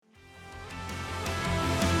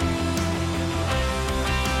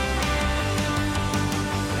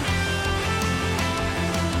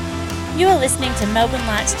You are listening to Melbourne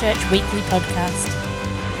Lights Church Weekly Podcast.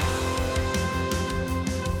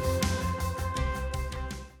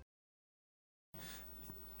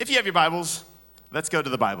 If you have your Bibles, let's go to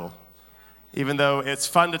the Bible. Even though it's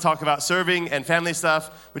fun to talk about serving and family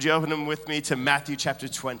stuff, would you open them with me to Matthew chapter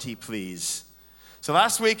 20, please? So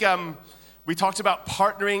last week, we talked about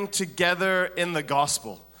partnering together in the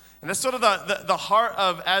gospel. And that's sort of the heart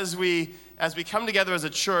of as we come together as a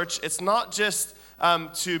church. It's not just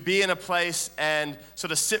to be in a place and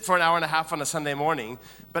sort of sit for an hour and a half on a Sunday morning,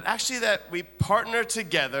 but actually that we partner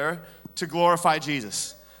together to glorify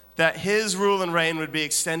Jesus. That his rule and reign would be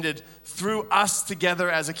extended through us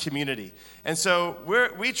together as a community. And so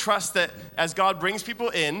we trust that as God brings people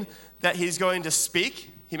in, that he's going to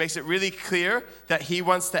speak. He makes it really clear that he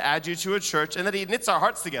wants to add you to a church and that he knits our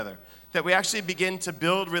hearts together. That we actually begin to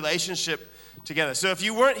build relationship together. So if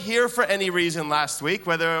you weren't here for any reason last week,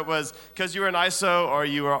 whether it was because you were in ISO or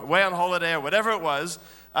you were away on holiday or whatever it was,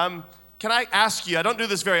 can I ask you, I don't do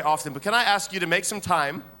this very often, but can I ask you to make some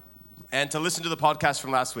time and to listen to the podcast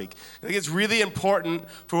from last week? I think it's really important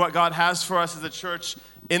for what God has for us as a church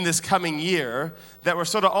in this coming year, that we're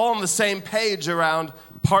sort of all on the same page around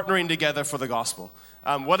partnering together for the gospel.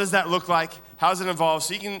 What does that look like? How does it involve?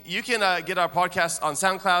 So you can get our podcast on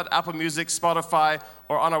SoundCloud, Apple Music, Spotify,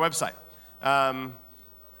 or on our website.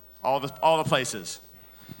 All the places.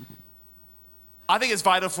 I think it's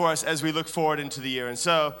vital for us as we look forward into the year. And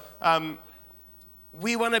so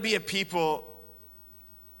we want to be a people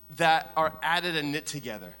that are added and knit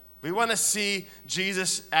together. We want to see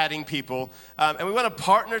Jesus adding people, and we want to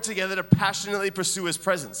partner together to passionately pursue his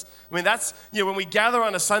presence. I mean, that's, when we gather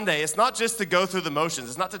on a Sunday, it's not just to go through the motions.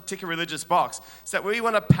 It's not to tick a religious box. It's that we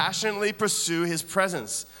want to passionately pursue his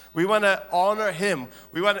presence. We want to honor him.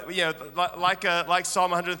 We want to, like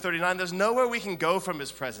Psalm 139, there's nowhere we can go from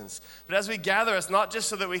his presence. But as we gather, it's not just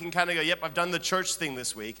so that we can kind of go, yep, I've done the church thing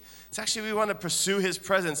this week. It's actually we want to pursue his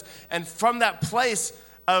presence. And from that place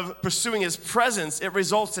of pursuing his presence, it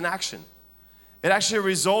results in action. It actually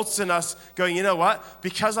results in us going, you know what?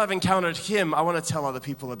 Because I've encountered him, I want to tell other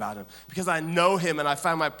people about him. Because I know him and I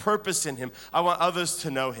find my purpose in him, I want others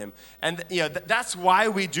to know him. And that's why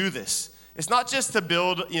we do this. It's not just to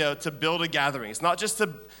build a gathering. It's not just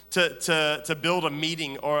to build a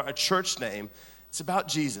meeting or a church name. It's about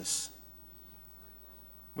Jesus.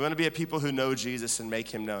 We want to be a people who know Jesus and make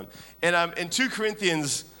him known. And in 2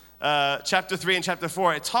 Corinthians chapter 3 and chapter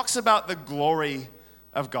 4, it talks about the glory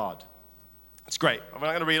of God. It's great. We're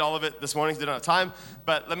not going to read all of it this morning because we don't have time,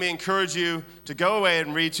 but let me encourage you to go away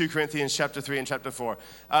and read 2 Corinthians chapter 3 and chapter 4. It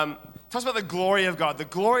talks about the glory of God. The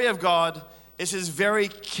glory of God is his very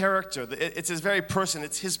character. It's his very person.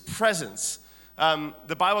 It's his presence.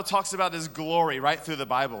 The Bible talks about his glory right through the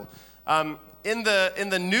Bible. In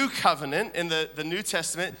the new covenant, in the New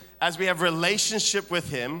Testament, as we have relationship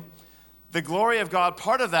with him, the glory of God,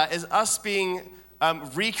 part of that is us being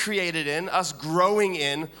recreated in, us growing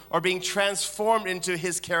in, or being transformed into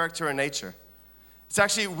his character and nature. It's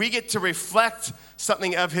actually, we get to reflect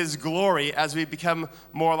something of his glory as we become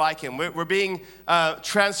more like him. We're being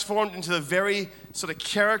transformed into the very sort of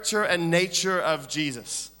character and nature of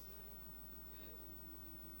Jesus.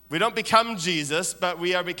 We don't become Jesus, but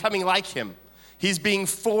we are becoming like him. He's being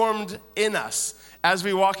formed in us as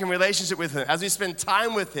we walk in relationship with him, as we spend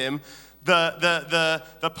time with him.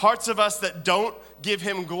 The parts of us that don't give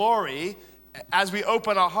him glory, as we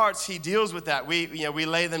open our hearts, he deals with that. We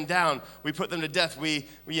lay them down, we put them to death. We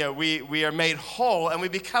are made whole, and we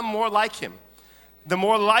become more like him. The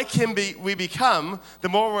more like him we become, the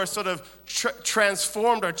more we're sort of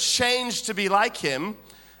transformed or changed to be like him.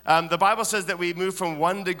 The Bible says that we move from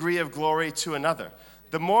one degree of glory to another.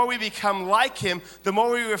 The more we become like him, the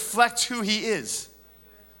more we reflect who he is.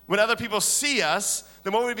 When other people see us,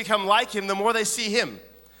 the more we become like him, the more they see him.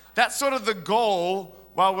 That's sort of the goal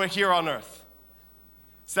while we're here on earth.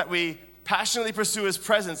 It's that we passionately pursue his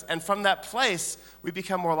presence, and from that place, we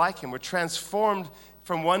become more like him. We're transformed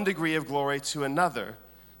from one degree of glory to another,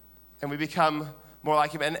 and we become more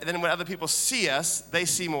like him. And then when other people see us, they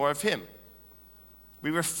see more of him. We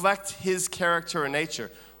reflect his character and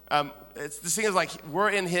nature. This thing is like we're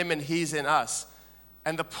in him and he's in us.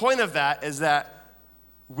 And the point of that is that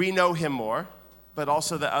we know him more, but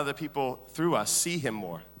also that other people through us see him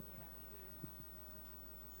more.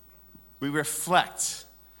 We reflect.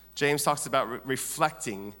 James talks about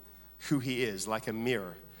reflecting who he is like a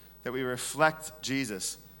mirror, that we reflect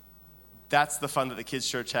Jesus. That's the fun that the kids'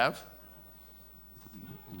 church have.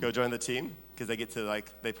 Go join the team because they get to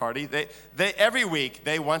they party. They every week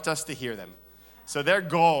they want us to hear them. So their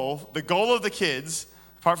goal, the goal of the kids,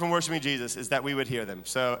 apart from worshiping Jesus, is that we would hear them.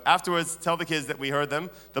 So afterwards, tell the kids that we heard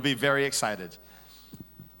them. They'll be very excited.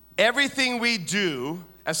 Everything we do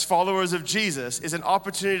as followers of Jesus is an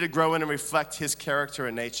opportunity to grow in and reflect his character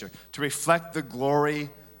and nature, to reflect the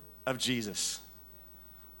glory of Jesus.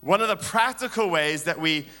 One of the practical ways that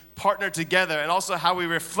we partner together and also how we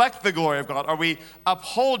reflect the glory of God, or we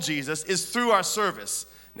uphold Jesus, is through our service.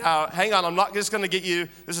 Now, hang on, I'm not just going to get you,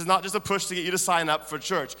 this is not just a push to get you to sign up for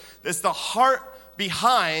church. It's the heart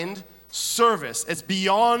behind service. It's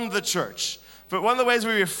beyond the church. But one of the ways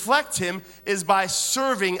we reflect him is by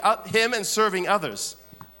serving him and serving others.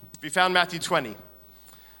 If you found Matthew 20,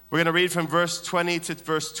 we're going to read from verse 20 to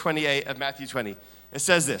verse 28 of Matthew 20. It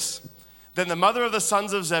says this: Then the mother of the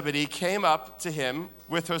sons of Zebedee came up to him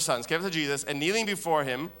with her sons, came up to Jesus, and kneeling before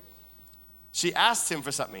him, she asked him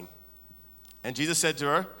for something. And Jesus said to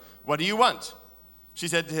her, "What do you want?" She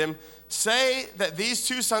said to him, "Say that these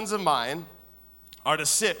two sons of mine are to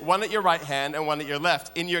sit, one at your right hand and one at your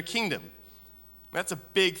left, in your kingdom." That's a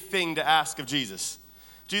big thing to ask of Jesus.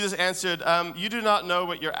 Jesus answered, "You do not know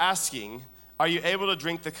what you're asking. Are you able to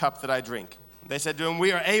drink the cup that I drink?" They said to him,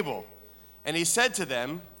 "We are able." And he said to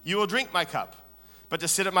them, "You will drink my cup, but to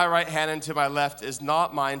sit at my right hand and to my left is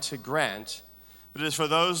not mine to grant, but it is for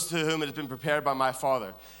those to whom it has been prepared by my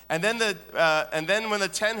Father." And then when the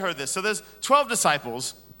 10 heard this, so there's 12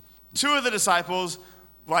 disciples. 2 of the disciples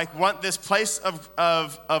want this place of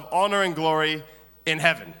honor and glory in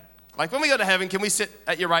heaven. Like when we go to heaven, can we sit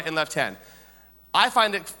at your right and left hand? I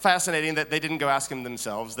find it fascinating that they didn't go ask him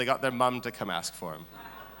themselves. They got their mom to come ask for him.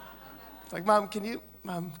 It's like, Mom.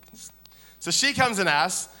 So she comes and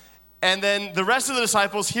asks, and then the rest of the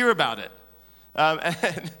disciples hear about it.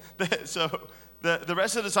 So the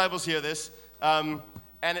rest of the disciples hear this, and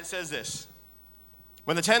it says this: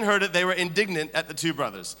 When the 10 heard it, they were indignant at the 2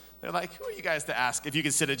 brothers. They're like, "Who are you guys to ask if you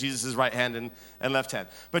can sit at Jesus' right hand and left hand?"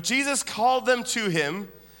 But Jesus called them to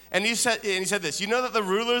him, and he said this: "You know that the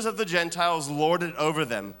rulers of the Gentiles lord it over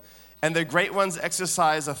them, and the great ones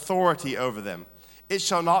exercise authority over them. It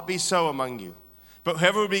shall not be so among you. But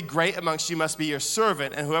whoever would be great amongst you must be your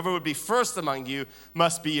servant, and whoever would be first among you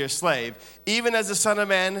must be your slave. Even as the Son of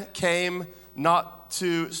Man came not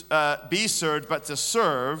to be served, but to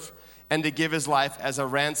serve, and to give his life as a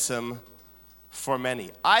ransom for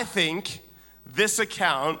many." I think this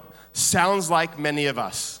account sounds like many of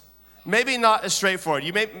us. Maybe not as straightforward.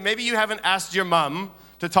 Maybe you haven't asked your mom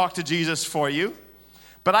to talk to Jesus for you,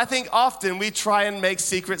 but I think often we try and make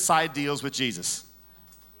secret side deals with Jesus.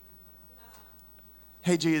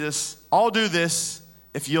 "Hey, Jesus, I'll do this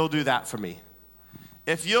if you'll do that for me.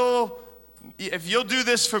 If you'll do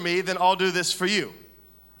this for me, then I'll do this for you."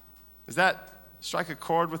 Does that strike a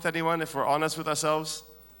chord with anyone if we're honest with ourselves?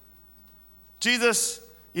 Jesus,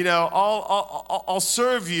 I'll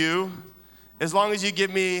serve you as long as you give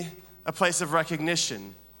me a place of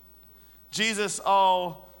recognition. Jesus,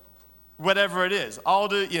 whatever it is, I'll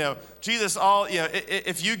do, Jesus,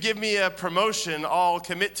 if you give me a promotion, I'll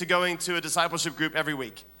commit to going to a discipleship group every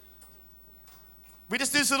week. We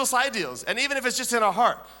just do these little side deals. And even if it's just in our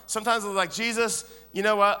heart, sometimes we're like, "Jesus, you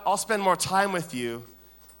know what? I'll spend more time with you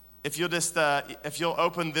if you'll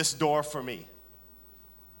open this door for me.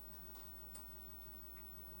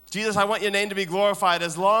 Jesus, I want your name to be glorified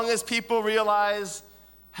as long as people realize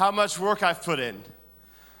how much work I've put in.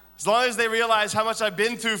 As long as they realize how much I've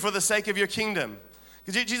been through for the sake of your kingdom.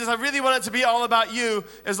 Because Jesus, I really want it to be all about you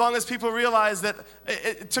as long as people realize that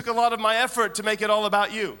it took a lot of my effort to make it all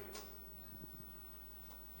about you."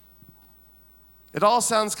 It all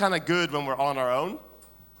sounds kind of good when we're on our own,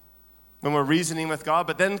 when we're reasoning with God,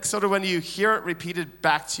 but then sort of when you hear it repeated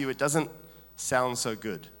back to you, it doesn't sound so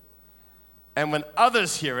good. And when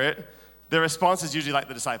others hear it, their response is usually like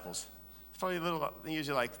the disciples. It's probably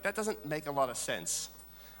usually like, "That doesn't make a lot of sense."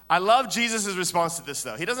 I love Jesus' response to this,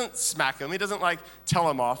 though. He doesn't smack them. He doesn't tell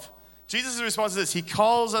them off. Jesus' response to this, he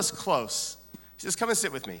calls us close. He says, "Come and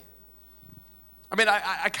sit with me." I mean,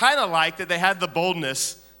 I kind of like that they had the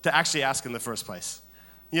boldness to actually ask in the first place.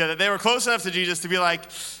 That they were close enough to Jesus to be like,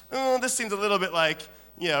 "Oh, this seems a little bit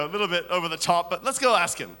a little bit over the top, but let's go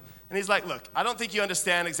ask him." And he's like, "Look, I don't think you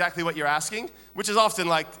understand exactly what you're asking," which is often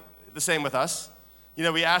the same with us.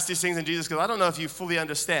 We ask these things and Jesus goes, "I don't know if you fully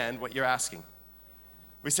understand what you're asking."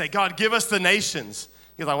 We say, "God, give us the nations."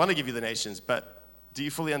 He goes, "I want to give you the nations, but do you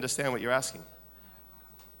fully understand what you're asking?"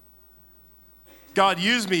 "God,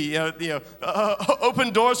 use me,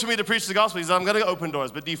 open doors for me to preach the gospel." He says, "I'm going to open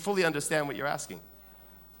doors, but do you fully understand what you're asking?"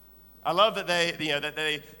 I love that they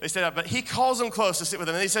say that, but he calls them close to sit with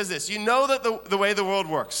them, and he says this: "You know that the way the world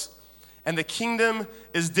works, and the kingdom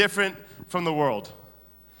is different from the world."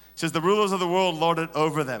 He says, "The rulers of the world lord it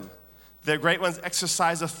over them. The great ones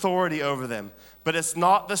exercise authority over them. But it's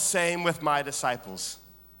not the same with my disciples.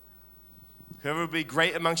 Whoever would be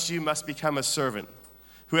great amongst you must become a servant.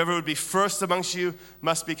 Whoever would be first amongst you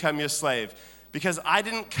must become your slave. Because I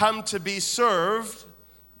didn't come to be served.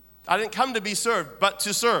 I didn't come to be served, but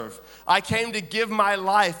to serve. I came to give my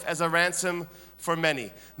life as a ransom for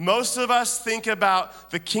many. Most of us think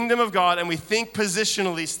about the kingdom of God and we think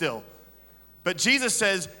positionally still. But Jesus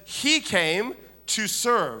says he came to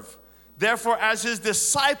serve. Therefore, as his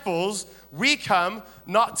disciples, we come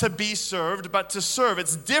not to be served, but to serve.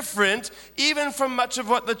 It's different even from much of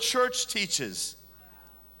what the church teaches.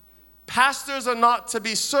 Pastors are not to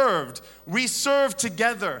be served. We serve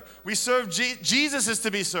together. We serve. Jesus is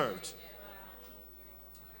to be served.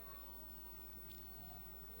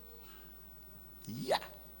 Yeah.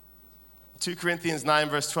 2 Corinthians 9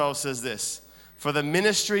 verse 12 says this, "For the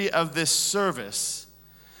ministry of this service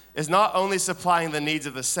is not only supplying the needs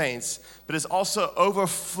of the saints, but is also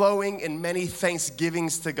overflowing in many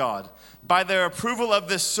thanksgivings to God. By their approval of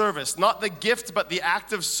this service, not the gift, but the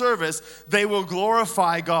act of service, they will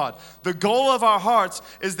glorify God." The goal of our hearts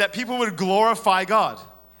is that people would glorify God.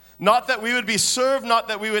 Not that we would be served, not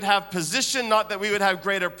that we would have position, not that we would have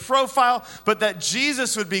greater profile, but that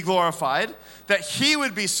Jesus would be glorified, that he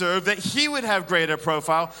would be served, that he would have greater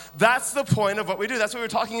profile. That's the point of what we do. That's what we were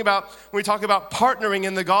talking about when we talked about partnering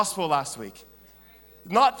in the gospel last week.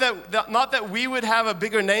 Not that we would have a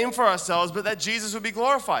bigger name for ourselves, but that Jesus would be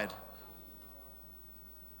glorified.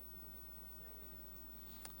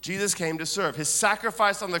 Jesus came to serve. His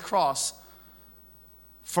sacrifice on the cross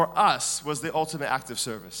for us was the ultimate act of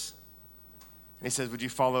service. And he says, would you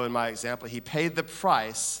follow in my example? He paid the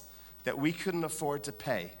price that we couldn't afford to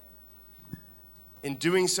pay. In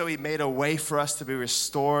doing so, he made a way for us to be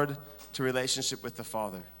restored to relationship with the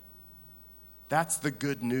Father. That's the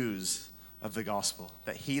good news of the gospel,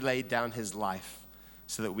 that he laid down his life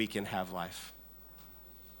so that we can have life.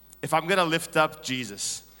 If I'm going to lift up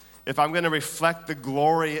Jesus, if I'm going to reflect the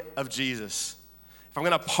glory of Jesus, if I'm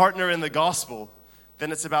going to partner in the gospel,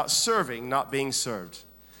 then it's about serving, not being served.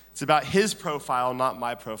 It's about his profile, not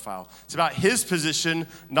my profile. It's about his position,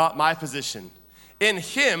 not my position. In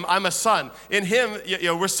him, I'm a son. In him,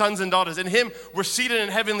 we're sons and daughters. In him, we're seated in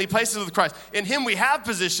heavenly places with Christ. In him, we have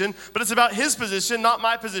position, but it's about his position, not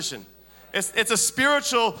my position. It's a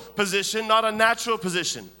spiritual position, not a natural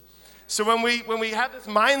position. So when we have this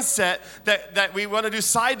mindset that we want to do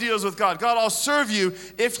side deals with God, God, I'll serve you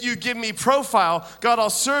if you give me profile. God, I'll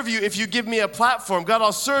serve you if you give me a platform. God,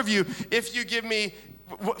 I'll serve you if you give me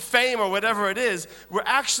fame or whatever it is. We're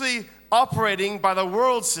actually operating by the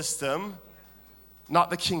world system, not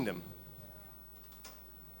the kingdom.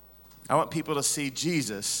 I want people to see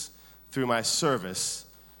Jesus through my service,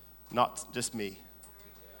 not just me.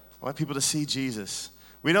 I want people to see Jesus.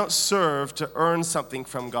 We don't serve to earn something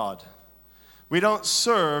from God. We don't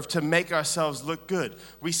serve to make ourselves look good.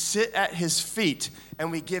 We sit at his feet and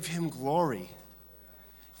we give him glory.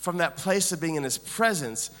 From that place of being in his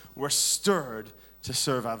presence, we're stirred to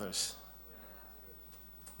serve others.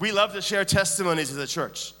 We love to share testimonies as a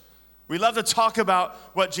church. We love to talk about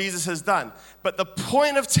what Jesus has done. But the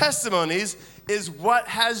point of testimonies is, what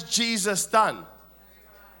has Jesus done?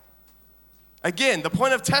 Again, the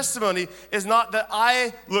point of testimony is not that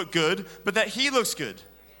I look good, but that he looks good.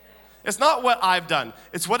 It's not what I've done.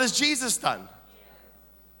 It's what has Jesus done.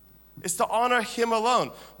 It's to honor him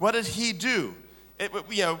alone. What did he do?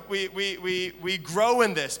 We grow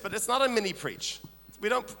in this, but it's not a mini preach.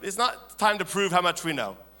 It's not time to prove how much we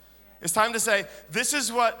know. It's time to say, this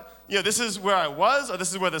is what, this is where I was, or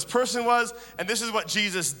this is where this person was, and this is what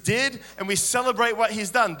Jesus did, and we celebrate what he's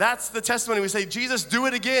done. That's the testimony. We say, Jesus, do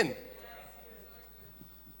it again.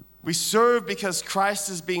 We serve because Christ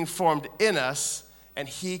is being formed in us, and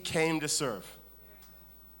he came to serve.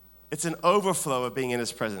 It's an overflow of being in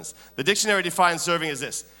his presence. The dictionary defines serving as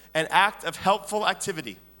this: an act of helpful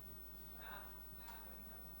activity.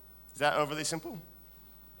 Is that overly simple?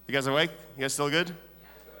 You guys awake? You guys still good?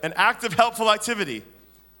 An act of helpful activity.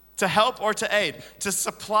 To help or to aid. To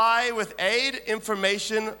supply with aid,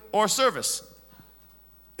 information, or service.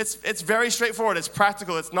 It's very straightforward. It's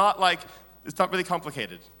practical. It's not really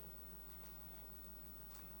complicated.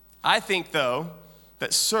 I think, though,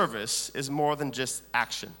 that service is more than just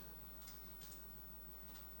action.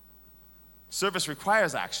 Service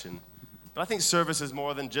requires action, but I think service is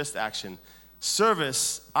more than just action.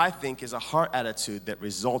 Service, I think, is a heart attitude that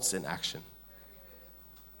results in action.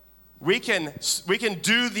 We can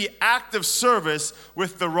do the act of service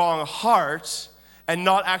with the wrong heart and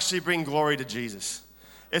not actually bring glory to Jesus.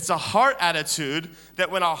 It's a heart attitude that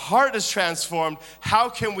when our heart is transformed, how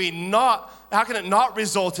can it not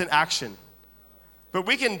result in action? But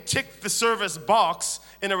we can tick the service box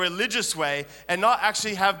in a religious way and not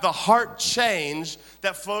actually have the heart change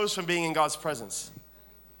that flows from being in God's presence.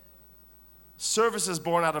 Service is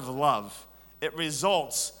born out of love. It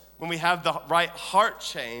results when we have the right heart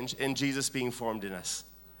change in Jesus being formed in us.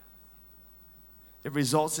 It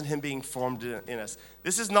results in him being formed in us.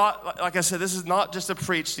 This is not, like I said, this is not just a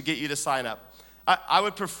preach to get you to sign up. I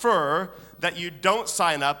would prefer that you don't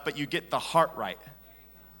sign up, but you get the heart right.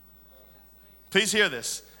 Please hear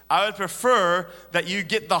this. I would prefer that you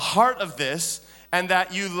get the heart of this and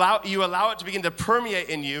that you allow it to begin to permeate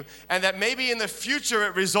in you, and that maybe in the future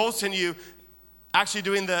it results in you actually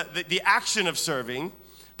doing the action of serving.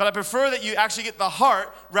 But I prefer that you actually get the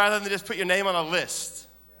heart rather than just put your name on a list.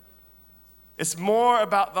 It's more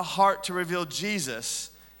about the heart to reveal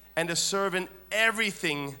Jesus and to serve in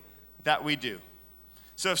everything that we do.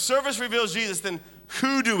 So if service reveals Jesus, then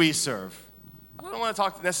who do we serve? I don't want to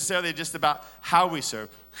talk necessarily just about how we serve.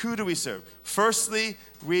 Who do we serve? Firstly,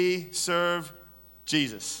 we serve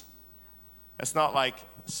Jesus. It's not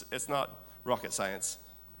rocket science.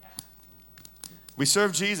 We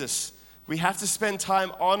serve Jesus. We have to spend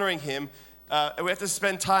time honoring him. We have to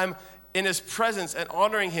spend time in his presence and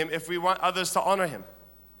honoring him if we want others to honor him.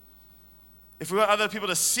 If we want other people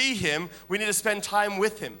to see him, we need to spend time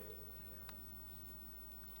with him.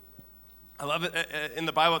 I love it. In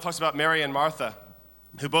the Bible, it talks about Mary and Martha,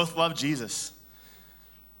 who both loved Jesus.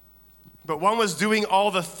 But one was doing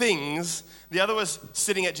all the things, the other was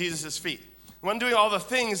sitting at Jesus' feet. One doing all the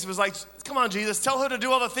things was like, come on, Jesus, tell her to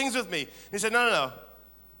do all the things with me. And he said, no.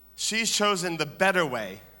 She's chosen the better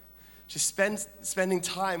way. She's spending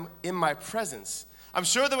time in my presence. I'm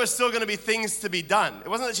sure there was still going to be things to be done. It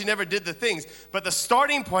wasn't that she never did the things, but the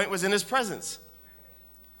starting point was in his presence.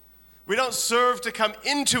 We don't serve to come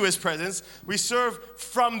into his presence. We serve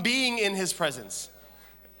from being in his presence.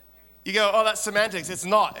 You go, oh, that's semantics. It's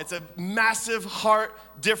not. It's a massive heart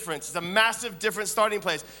difference. It's a massive different starting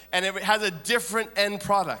place. And it has a different end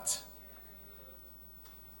product.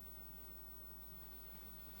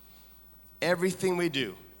 Everything we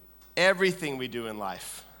do in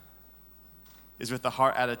life is with the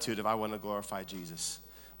heart attitude of I want to glorify Jesus.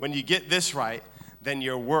 When you get this right, then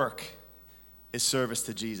your work is service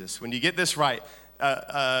to Jesus. When you get this right,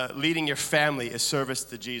 leading your family is service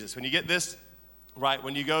to Jesus. When you get this right,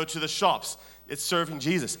 when you go to the shops, it's serving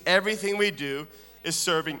Jesus. Everything we do is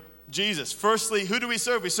serving Jesus. Firstly, who do we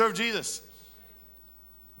serve? We serve Jesus.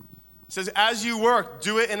 It says, as you work,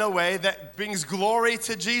 do it in a way that brings glory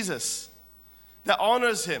to Jesus, that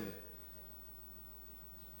honors him.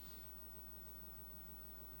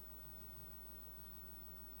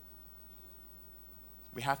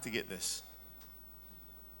 We have to get this.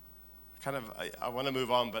 I want to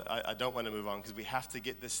move on, but I don't want to move on because we have to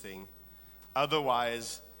get this thing.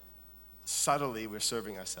 Otherwise, subtly, we're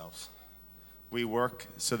serving ourselves. We work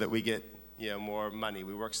so that we get more money.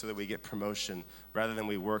 We work so that we get promotion rather than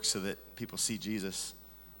we work so that people see Jesus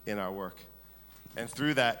in our work. And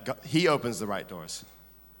through that, God, he opens the right doors.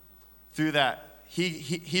 Through that,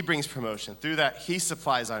 he brings promotion. Through that, he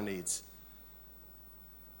supplies our needs.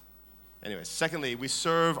 Anyways, secondly, we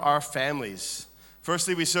serve our families.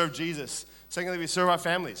 Firstly, we serve Jesus. Secondly, we serve our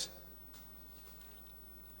families.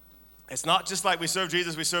 It's not just like we serve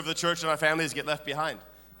Jesus, we serve the church, and our families get left behind.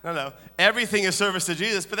 No. Everything is service to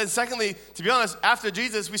Jesus. But then secondly, to be honest, after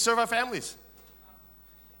Jesus, we serve our families.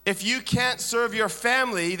 If you can't serve your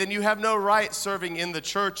family, then you have no right serving in the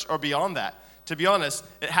church or beyond that. To be honest,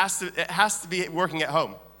 it has to be working at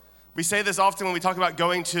home. We say this often when we talk about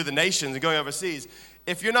going to the nations and going overseas.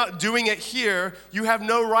 If you're not doing it here, you have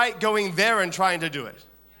no right going there and trying to do it.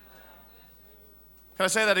 Can I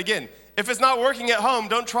say that again? If it's not working at home,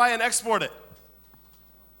 don't try and export it.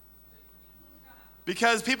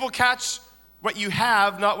 Because people catch what you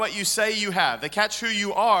have, not what you say you have. They catch who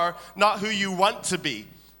you are, not who you want to be.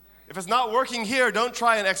 If it's not working here, don't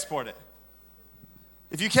try and export it.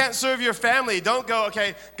 If you can't serve your family, don't go,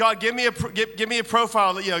 okay, God, give me a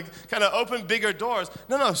profile, kind of open bigger doors.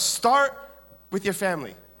 No, start with your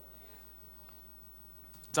family.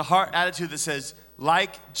 It's a heart attitude that says,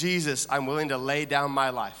 like Jesus, I'm willing to lay down my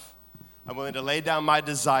life. I'm willing to lay down my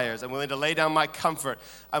desires. I'm willing to lay down my comfort.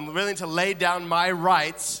 I'm willing to lay down my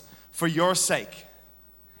rights for your sake.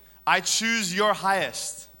 I choose your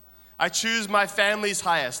highest. I choose my family's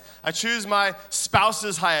highest. I choose my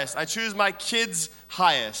spouse's highest. I choose my kids'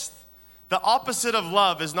 highest. The opposite of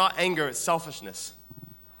love is not anger, it's selfishness.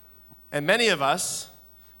 And many of us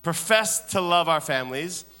profess to love our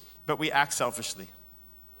families, but we act selfishly.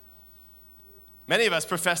 Many of us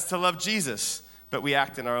profess to love Jesus, but we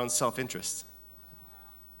act in our own self-interest.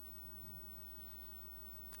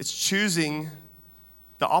 It's choosing,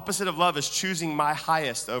 the opposite of love is choosing my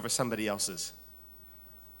highest over somebody else's.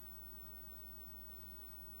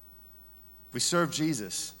 We serve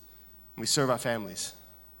Jesus, and we serve our families.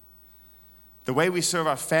 The way we serve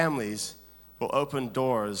our families will open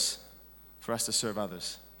doors for us to serve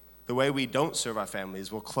others. The way we don't serve our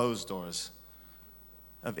families will close doors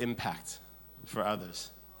of impact for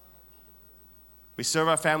others. We serve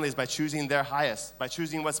our families by choosing their highest, by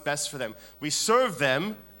choosing what's best for them. We serve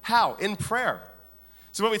them, how? In prayer.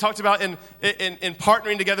 So what we talked about in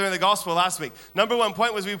partnering together in the gospel last week. Number one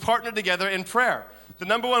point was we partnered together in prayer. The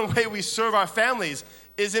number one way we serve our families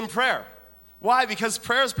is in prayer. Why? Because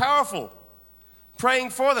prayer is powerful.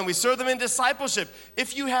 Praying for them. We serve them in discipleship.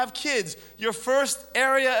 If you have kids, your first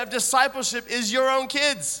area of discipleship is your own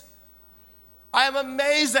kids. I am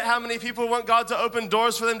amazed at how many people want God to open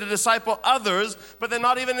doors for them to disciple others, but they're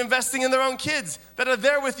not even investing in their own kids that are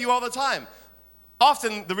there with you all the time.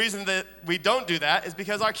 Often the reason that we don't do that is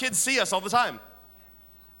because our kids see us all the time.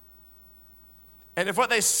 And if what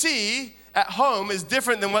they see at home is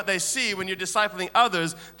different than what they see when you're discipling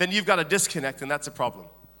others, then you've got a disconnect, and that's a problem.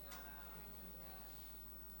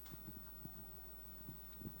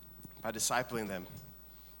 By discipling them.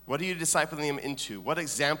 What are you discipling them into? What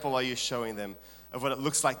example are you showing them of what it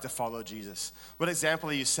looks like to follow Jesus? What example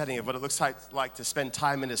are you setting of what it looks like to spend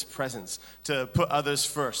time in his presence, to put others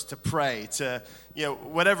first, to pray, to,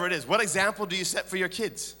 whatever it is? What example do you set for your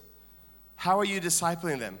kids? How are you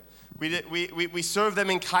discipling them? We serve them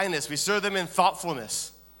in kindness. We serve them in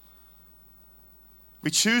thoughtfulness. We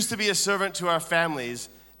choose to be a servant to our families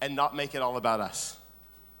and not make it all about us.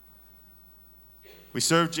 We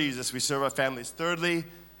serve Jesus, we serve our families. Thirdly,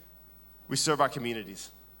 we serve our communities.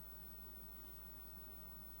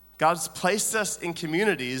 God's placed us in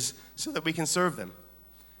communities so that we can serve them.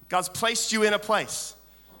 God's placed you in a place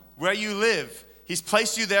where you live. He's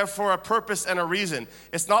placed you there for a purpose and a reason.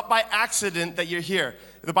 It's not by accident that you're here.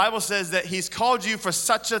 The Bible says that he's called you for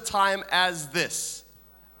such a time as this.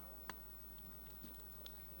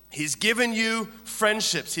 He's given you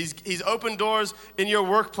friendships. He's opened doors in your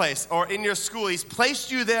workplace or in your school. He's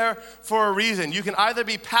placed you there for a reason. You can either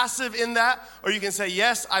be passive in that, or you can say,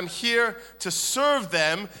 yes, I'm here to serve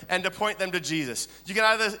them and to point them to Jesus. You can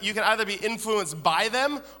either be influenced by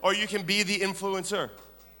them, or you can be the influencer.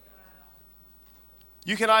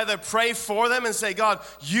 You can either pray for them and say, God,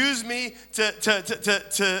 use me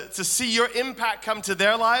to see your impact come to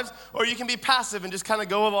their lives, or you can be passive and just kind of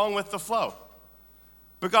go along with the flow.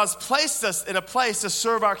 But God's placed us in a place to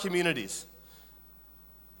serve our communities.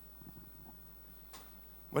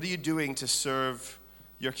 What are you doing to serve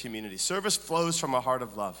your community? Service flows from a heart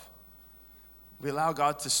of love. We allow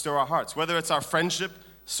God to stir our hearts, whether it's our friendship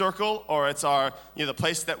circle, or it's our, the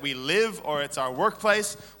place that we live, or it's our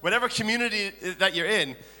workplace, whatever community that you're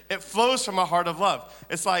in, it flows from a heart of love.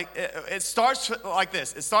 It's like, it starts like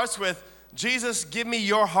this. It starts with, Jesus, give me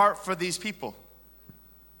your heart for these people.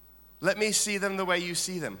 Let me see them the way you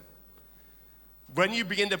see them. When you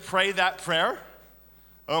begin to pray that prayer,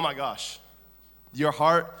 oh my gosh, your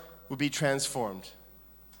heart will be transformed.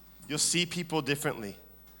 You'll see people differently.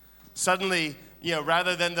 Suddenly,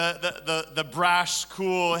 rather than the brash,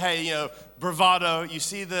 cool, hey, bravado, you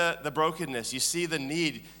see the brokenness, you see the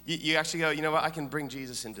need. You actually go, you know what, I can bring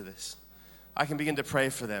Jesus into this. I can begin to pray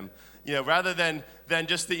for them. Rather than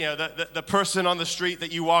just the person on the street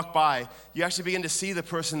that you walk by, you actually begin to see the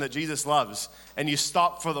person that Jesus loves, and you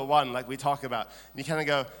stop for the one, like we talk about. And you kind of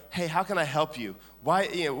go, hey, how can I help you? Why,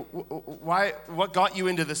 what got you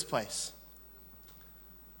into this place?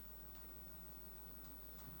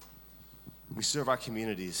 We serve our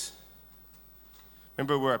communities.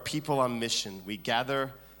 Remember, we're a people on mission. We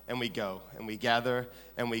gather and we go, and we gather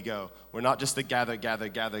and we go. We're not just the gather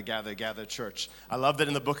church. I love that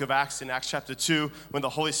in the book of Acts, in Acts chapter 2, when the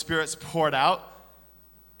Holy Spirit's poured out,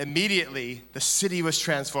 immediately the city was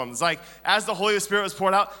transformed. It's like, as the Holy Spirit was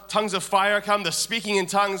poured out, tongues of fire come, the speaking in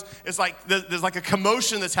tongues. It's like there's like a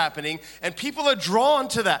commotion that's happening, and people are drawn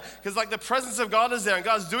to that because like the presence of God is there, and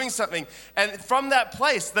God's doing something. And from that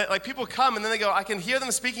place, that like people come, and then they go, I can hear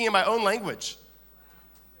them speaking in my own language.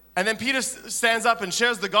 And then Peter stands up and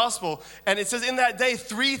shares the gospel, and it says in that day,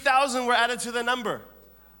 3,000 were added to the number.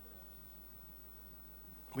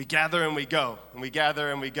 We gather and we go, and we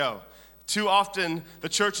gather and we go. Too often, the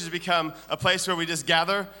church has become a place where we just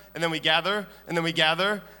gather, and then we gather, and then we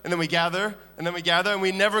gather, and then we gather, and then we gather, and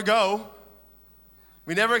we never go.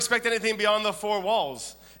 We never expect anything beyond the four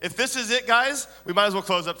walls. If this is it, guys, we might as well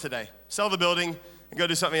close up today. Sell the building and go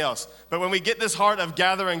do something else. But when we get this heart of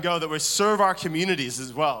gather and go, that we serve our communities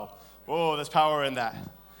as well, oh, there's power in that.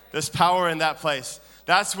 There's power in that place.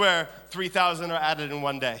 That's where 3,000 are added in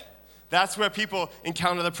one day. That's where people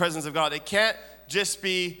encounter the presence of God. It can't just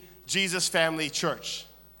be Jesus Family Church.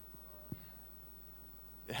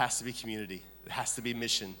 It has to be community. It has to be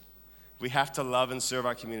mission. We have to love and serve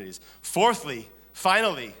our communities. Fourthly,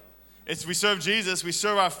 finally, it's we serve Jesus, we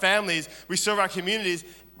serve our families, we serve our communities,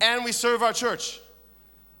 and we serve our church.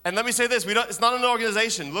 And let me say this, it's not an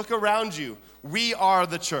organization. Look around you. We are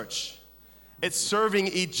the church. It's serving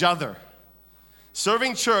each other.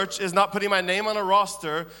 Serving church is not putting my name on a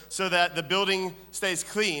roster so that the building stays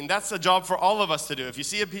clean. That's a job for all of us to do. If you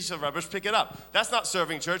see a piece of rubbish, pick it up. That's not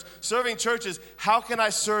serving church. Serving church is, how can I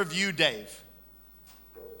serve you, Dave?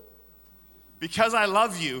 Because I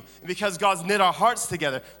love you, and because God's knit our hearts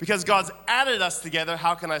together, because God's added us together,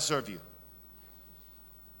 how can I serve you?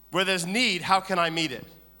 Where there's need, how can I meet it?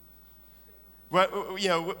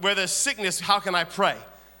 Where there's sickness, how can I pray?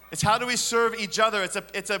 It's how do we serve each other?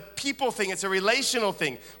 It's a people thing. It's a relational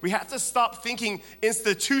thing. We have to stop thinking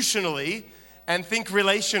institutionally and think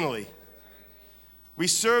relationally. We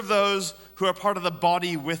serve those who are part of the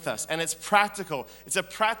body with us, and it's practical. It's a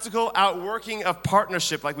practical outworking of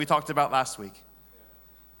partnership like we talked about last week.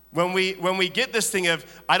 When we get this thing of,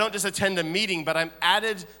 I don't just attend a meeting, but I'm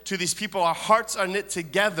added to these people, our hearts are knit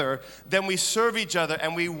together, then we serve each other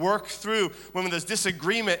and we work through when there's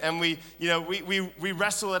disagreement and we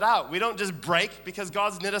wrestle it out. We don't just break because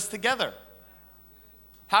God's knit us together.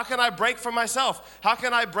 How can I break from myself? How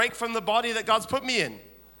can I break from the body that God's put me in?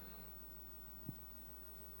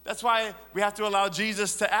 That's why we have to allow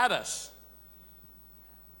Jesus to add us.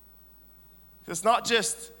 It's not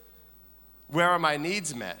just, where are my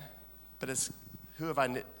needs met? But it's who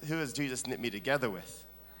has Jesus knit me together with?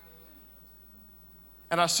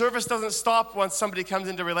 And our service doesn't stop once somebody comes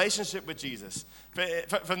into relationship with Jesus.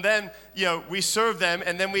 From then, we serve them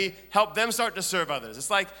and then we help them start to serve others. It's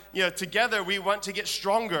like, together we want to get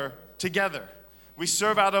stronger together. We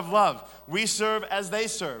serve out of love. We serve as they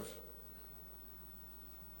serve.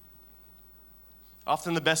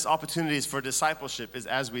 Often the best opportunities for discipleship is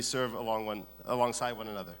as we serve alongside one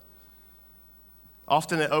another.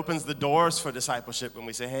 Often it opens the doors for discipleship when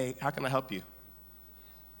we say, hey, how can I help you?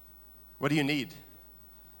 What do you need?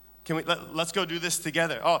 Let's go do this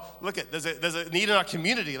together. Oh, look, there's a need in our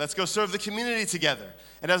community. Let's go serve the community together.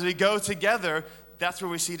 And as we go together, that's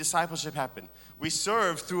where we see discipleship happen. We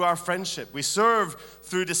serve through our friendship. We serve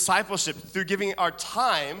through discipleship, through giving our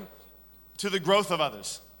time to the growth of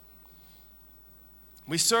others.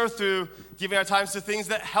 We serve through giving our times to things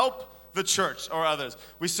that help the church or others.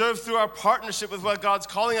 We serve through our partnership with what God's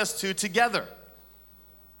calling us to together.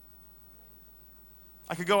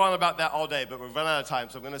 I could go on about that all day, but we've run out of time,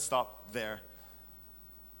 so I'm going to stop there.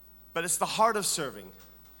 But it's the heart of serving.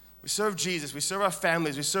 We serve Jesus, we serve our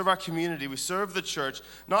families, we serve our community, we serve the church,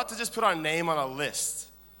 not to just put our name on a list.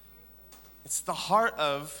 It's the heart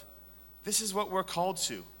of, this is what we're called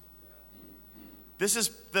to. This is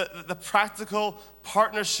the practical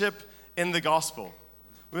partnership in the gospel.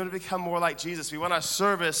 We want to become more like Jesus. We want our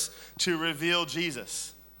service to reveal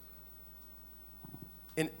Jesus.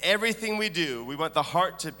 In everything we do, we want the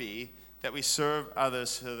heart to be that we serve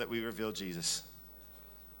others so that we reveal Jesus.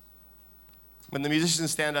 When the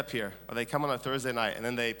musicians stand up here, or they come on a Thursday night, and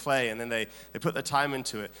then they play, and then they put their time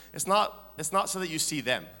into it, it's not so that you see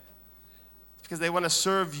them. It's because they want to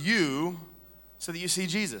serve you so that you see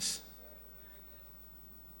Jesus.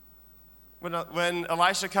 When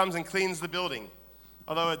Elisha comes and cleans the building,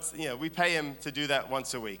 although we pay him to do that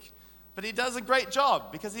once a week. But he does a great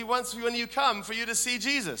job because he wants, when you come, for you to see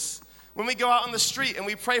Jesus. When we go out on the street and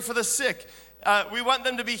we pray for the sick, we want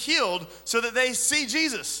them to be healed so that they see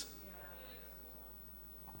Jesus.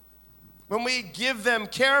 When we give them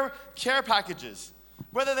care packages,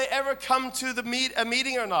 whether they ever come to a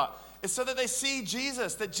meeting or not, it's so that they see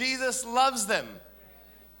Jesus, that Jesus loves them.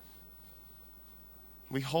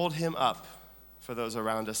 We hold him up for those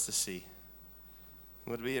around us to see. We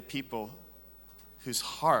want to be a people whose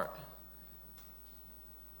heart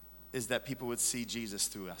is that people would see Jesus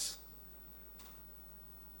through us.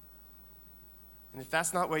 And if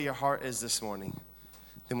that's not where your heart is this morning,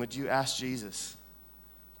 then would you ask Jesus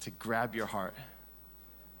to grab your heart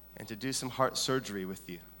and to do some heart surgery with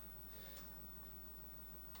you?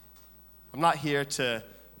 I'm not here to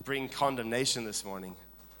bring condemnation this morning.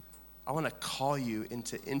 I want to call you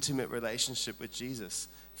into intimate relationship with Jesus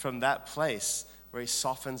from that place where he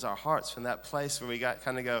softens our hearts, from that place where we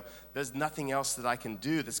kind of go, there's nothing else that I can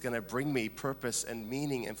do that's going to bring me purpose and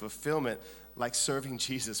meaning and fulfillment like serving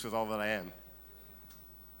Jesus with all that I am.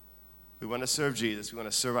 We want to serve Jesus. We want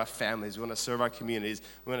to serve our families. We want to serve our communities.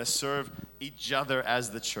 We want to serve each other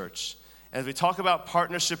as the church. And as we talk about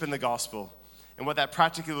partnership in the gospel and what that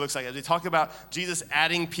practically looks like, as we talk about Jesus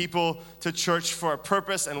adding people to church for a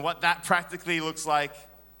purpose and what that practically looks like,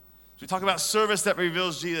 as we talk about service that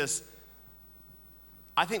reveals Jesus,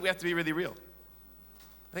 I think we have to be really real.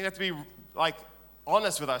 I think we have to be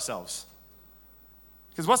honest with ourselves.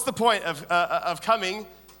 Because what's the point of coming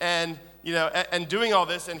and doing all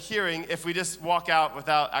this and hearing if we just walk out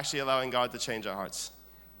without actually allowing God to change our hearts?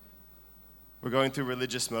 We're going through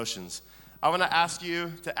religious motions. I want to ask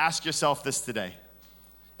you to ask yourself this today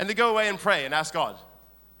and to go away and pray and ask God,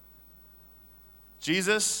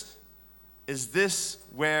 Jesus, is this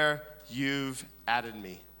where you've added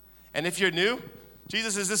me? And if you're new,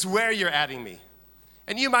 Jesus, is this where you're adding me?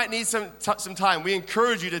 And you might need some time. We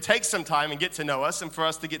encourage you to take some time and get to know us and for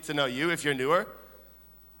us to get to know you if you're newer.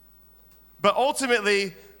 But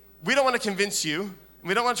ultimately, we don't want to convince you.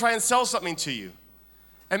 We don't want to try and sell something to you.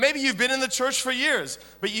 And maybe you've been in the church for years,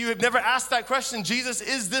 but you have never asked that question, Jesus,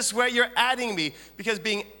 is this where you're adding me? Because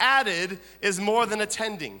being added is more than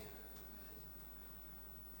attending.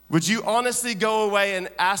 Would you honestly go away and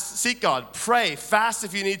seek God, pray, fast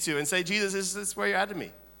if you need to, and say, Jesus, is this where you're adding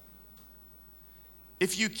me?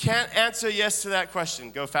 If you can't answer yes to that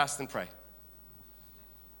question, go fast and pray.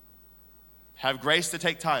 Have grace to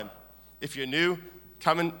take time. If you're new,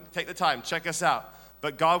 come and take the time, check us out.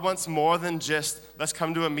 But God wants more than just, let's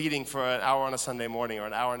come to a meeting for an hour on a Sunday morning or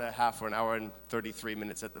an hour and a half or an hour and 33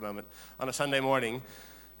 minutes at the moment on a Sunday morning.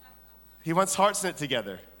 He wants hearts knit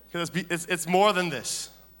together because it's more than this.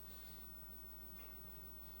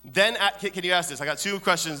 Then, can you ask this? I got two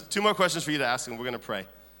more questions for you to ask, and we're going to pray.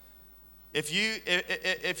 If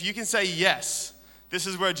you can say yes, this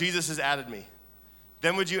is where Jesus has added me,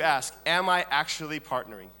 then would you ask, am I actually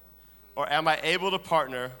partnering? Or am I able to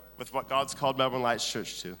partner with what God's called Melbourne Lights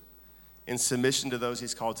Church to, in submission to those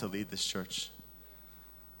he's called to lead this church?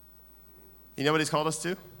 You know what he's called us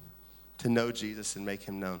to? To know Jesus and make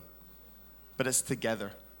him known. But it's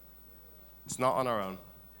together. It's not on our own.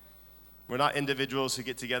 We're not individuals who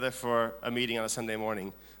get together for a meeting on a Sunday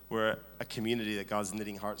morning. We're a community that God's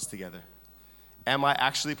knitting hearts together. Am I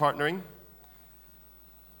actually partnering?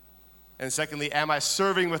 And secondly, am I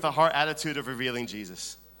serving with a heart attitude of revealing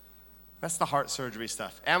Jesus? That's the heart surgery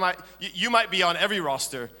stuff. You might be on every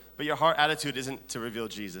roster, but your heart attitude isn't to reveal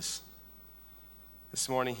Jesus. This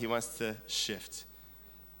morning, he wants to shift.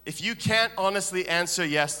 If you can't honestly answer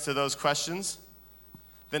yes to those questions,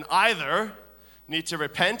 then either you need to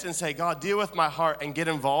repent and say, God, deal with my heart and get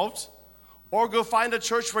involved, or go find a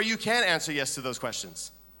church where you can answer yes to those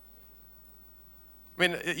questions. I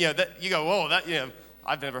mean, you go, whoa,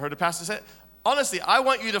 I've never heard a pastor say it. Honestly, I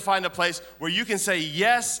want you to find a place where you can say,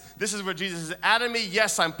 yes, this is where Jesus has added me.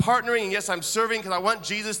 Yes, I'm partnering, and yes, I'm serving because I want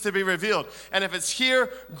Jesus to be revealed. And if it's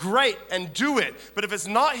here, great, and do it. But if it's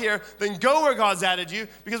not here, then go where God's added you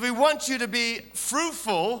because we want you to be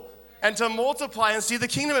fruitful and to multiply and see the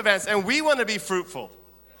kingdom advance. And we want to be fruitful.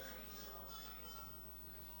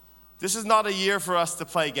 This is not a year for us to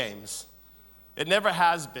play games. It never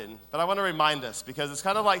has been, but I want to remind us because it's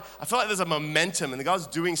kind of like, I feel like there's a momentum and God's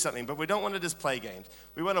doing something, but we don't want to just play games.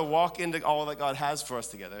 We want to walk into all that God has for us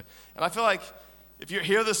together. And I feel like if you're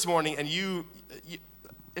here this morning and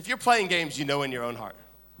if you're playing games, you know in your own heart.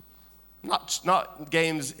 Not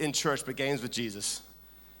games in church, but games with Jesus.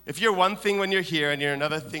 If you're one thing when you're here and you're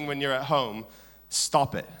another thing when you're at home,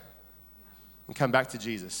 stop it and come back to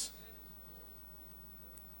Jesus.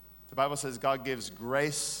 The Bible says God gives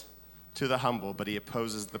grace to the humble, but he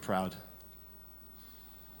opposes the proud.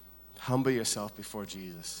 Humble yourself before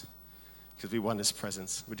Jesus because we want his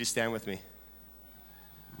presence. Would you stand with me?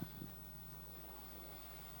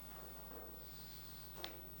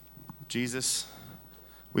 Jesus,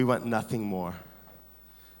 we want nothing more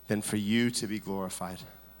than for you to be glorified.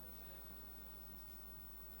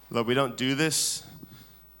 Lord, we don't do this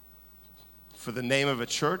for the name of a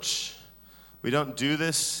church. We don't do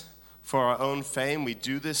this for our own fame. We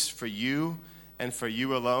do this for you and for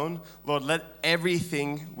you alone. Lord, let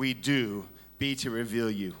everything we do be to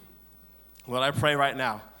reveal you. Lord, I pray right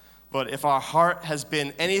now, Lord, if our heart has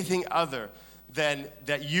been anything other than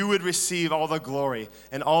that you would receive all the glory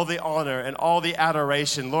and all the honor and all the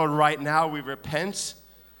adoration, Lord, right now we repent.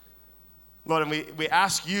 Lord, and we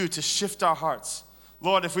ask you to shift our hearts.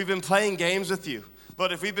 Lord, if we've been playing games with you,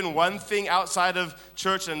 Lord, if we've been one thing outside of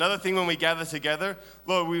church and another thing when we gather together,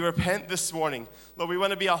 Lord, we repent this morning. Lord, we want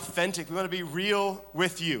to be authentic. We want to be real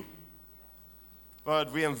with you.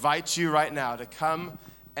 Lord, we invite you right now to come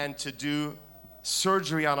and to do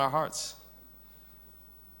surgery on our hearts.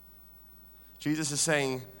 Jesus is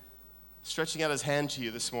saying, stretching out his hand to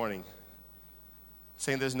you this morning,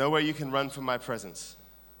 saying there's nowhere you can run from my presence.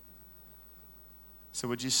 So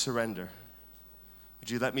would you surrender? Would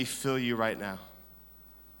you let me fill you right now?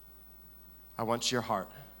 I want your heart.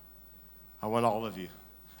 I want all of you.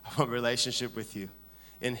 I want relationship with you.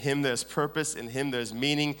 In him there's purpose. In him there's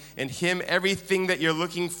meaning. In him everything that you're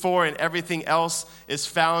looking for and everything else is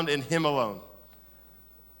found in him alone.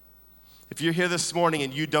 If you're here this morning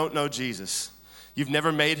and you don't know Jesus, you've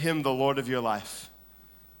never made him the Lord of your life,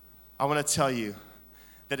 I want to tell you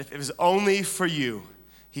that if it was only for you,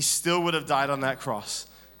 he still would have died on that cross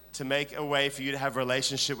to make a way for you to have a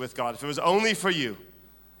relationship with God. If it was only for you,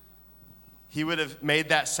 he would have made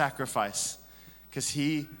that sacrifice because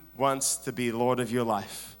he wants to be Lord of your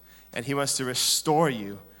life. And he wants to restore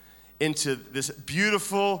you into this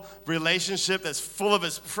beautiful relationship that's full of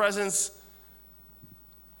his presence.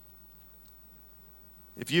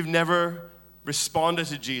 If you've never responded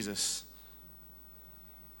to Jesus,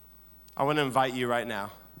 I want to invite you right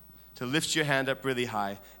now to lift your hand up really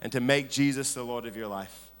high and to make Jesus the Lord of your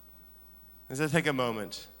life. And so take a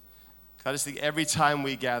moment. I just think every time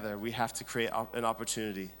we gather, we have to create an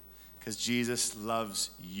opportunity because Jesus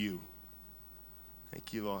loves you.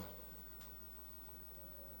 Thank you, Lord.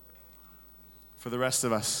 For the rest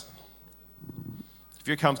of us, if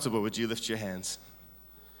you're comfortable, would you lift your hands?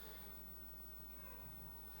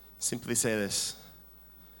 Simply say this: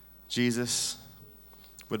 Jesus,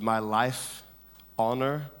 would my life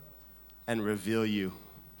honor and reveal you?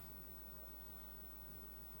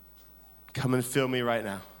 Come and fill me right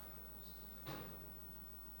now.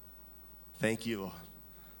 Thank you, Lord.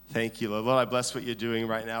 Thank you, Lord. Lord, I bless what you're doing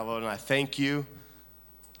right now, Lord, and I thank you.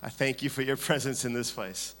 I thank you for your presence in this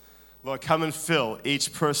place. Lord, come and fill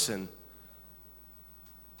each person.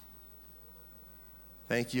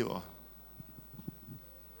 Thank you, Lord.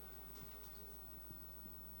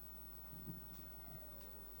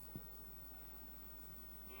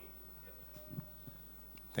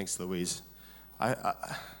 Thanks, Louise.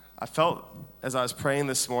 I felt as I was praying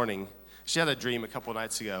this morning, she had a dream a couple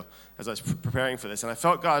nights ago as I was preparing for this, and I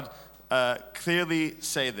felt God clearly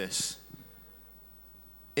say this: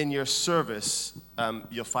 in your service,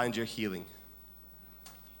 you'll find your healing.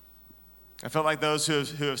 I felt like those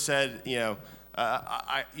who have said,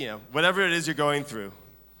 whatever it is you're going through,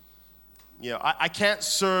 I can't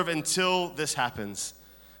serve until this happens.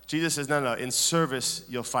 Jesus says, no, in service,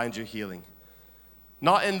 you'll find your healing.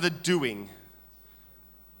 Not in the doing,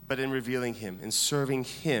 but in revealing him. In serving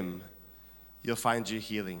him, you'll find your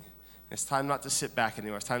healing. It's time not to sit back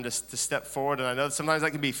anymore. It's time to step forward. And I know that sometimes there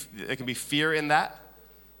can be fear in that.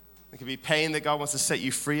 There can be pain that God wants to set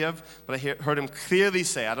you free of. But I heard him clearly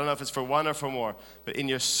say, I don't know if it's for one or for more, but in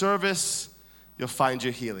your service, you'll find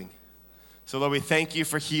your healing. So Lord, we thank you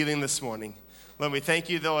for healing this morning. Lord, we thank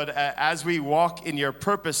you, Lord, as we walk in your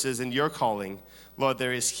purposes and your calling, Lord,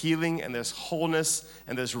 there is healing and there's wholeness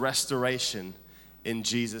and there's restoration in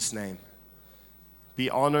Jesus' name. Be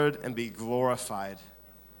honored and be glorified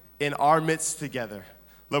in our midst together.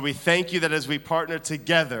 Lord, we thank you that as we partner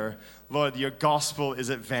together, Lord, your gospel is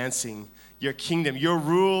advancing. Your kingdom, your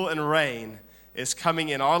rule and reign is coming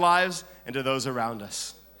in our lives and to those around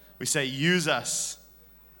us. We say, use us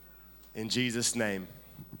in Jesus' name.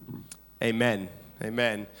 Amen.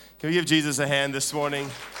 Amen. Can we give Jesus a hand this morning?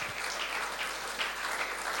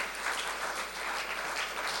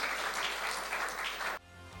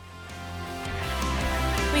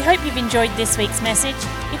 We hope you've enjoyed this week's message.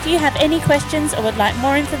 If you have any questions or would like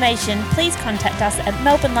more information, please contact us at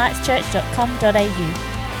melbournelightschurch.com.au.